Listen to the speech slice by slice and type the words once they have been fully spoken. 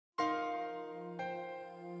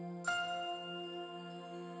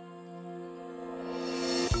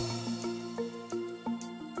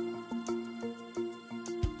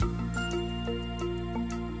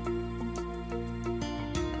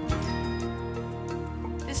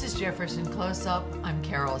Jefferson Close-Up. I'm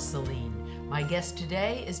Carol Celine. My guest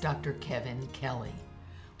today is Dr. Kevin Kelly.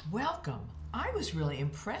 Welcome. I was really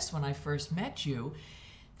impressed when I first met you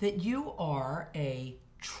that you are a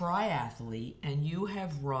triathlete and you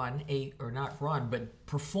have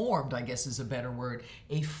performed, I guess is a better word,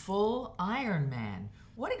 a full Ironman.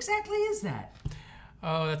 What exactly is that?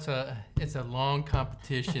 Oh, it's a long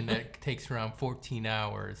competition that takes around 14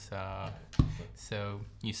 hours. So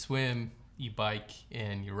you swim, you bike,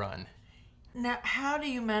 and you run. Now, how do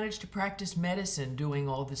you manage to practice medicine doing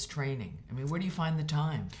all this training? I mean, where do you find the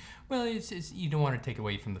time? Well, it's you don't want to take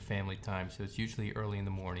away from the family time, so it's usually early in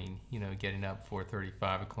the morning, getting up 4:30,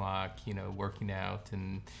 5 o'clock, working out,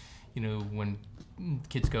 and, when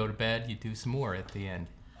kids go to bed, you do some more at the end.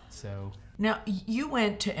 So now, you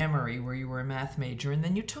went to Emory where you were a math major, and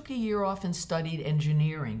then you took a year off and studied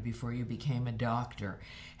engineering before you became a doctor.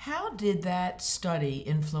 How did that study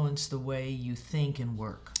influence the way you think and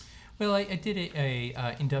work? Well, I did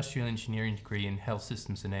a industrial engineering degree in health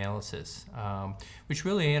systems analysis, which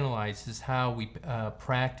really analyzes how we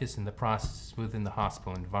practice in the processes within the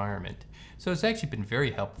hospital environment. So it's actually been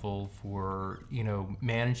very helpful for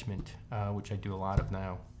management, which I do a lot of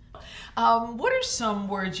now. What are some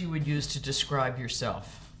words you would use to describe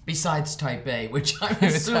yourself, besides type A, which I'm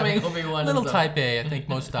assuming will be one of them? Little type A. I think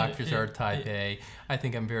most doctors are type A. I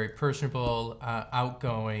think I'm very personable,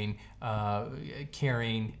 outgoing,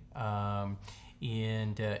 caring,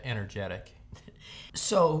 and energetic.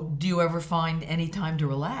 So, do you ever find any time to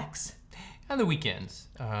relax? On the weekends,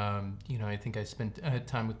 I think I spend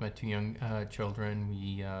time with my two young children.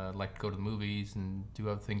 We like to go to the movies and do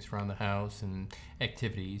other things around the house and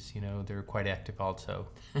activities. They're quite active also.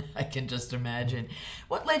 I can just imagine.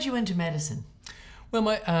 What led you into medicine? Well,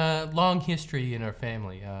 my long history in our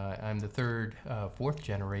family. I'm the fourth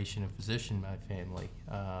generation of physician in my family.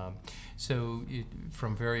 So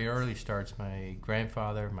from very early starts, my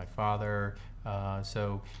grandfather, my father,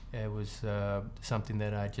 so it was something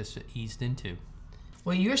that I just eased into.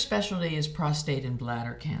 Well, your specialty is prostate and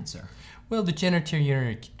bladder cancer. Well, the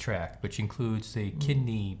genitourinary tract, which includes the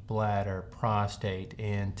kidney, bladder, prostate,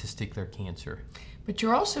 and testicular cancer. But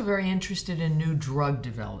you're also very interested in new drug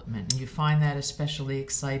development, and you find that especially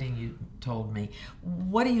exciting, you told me.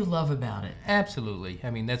 What do you love about it? Absolutely.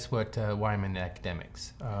 I mean, that's why I'm in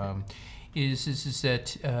academics. Is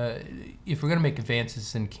that if we're going to make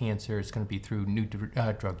advances in cancer, it's going to be through new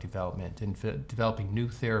drug development and developing new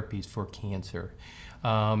therapies for cancer.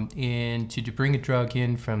 And to bring a drug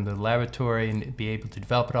in from the laboratory and be able to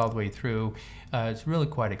develop it all the way through, it's really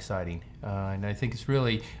quite exciting. And I think it's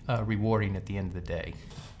really rewarding at the end of the day.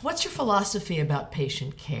 What's your philosophy about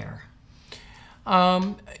patient care?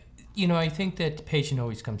 I think that the patient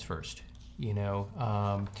always comes first. You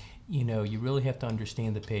really have to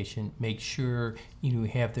understand the patient, make sure you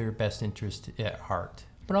have their best interest at heart,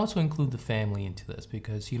 but also include the family into this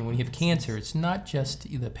because, when you have cancer, it's not just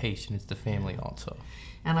the patient, it's the family also.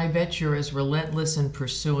 And I bet you're as relentless in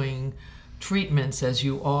pursuing treatments as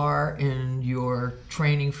you are in your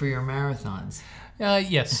training for your marathons.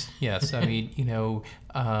 Yes. I mean,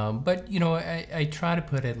 but, I try to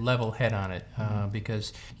put a level head on it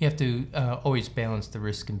because you have to always balance the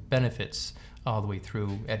risk and benefits all the way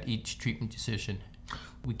through at each treatment decision.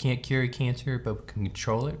 We can't cure cancer, but we can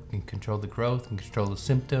control it. We can control the growth, and control the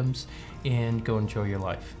symptoms, and go enjoy your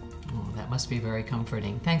life. Oh, that must be very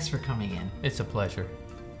comforting. Thanks for coming in. It's a pleasure.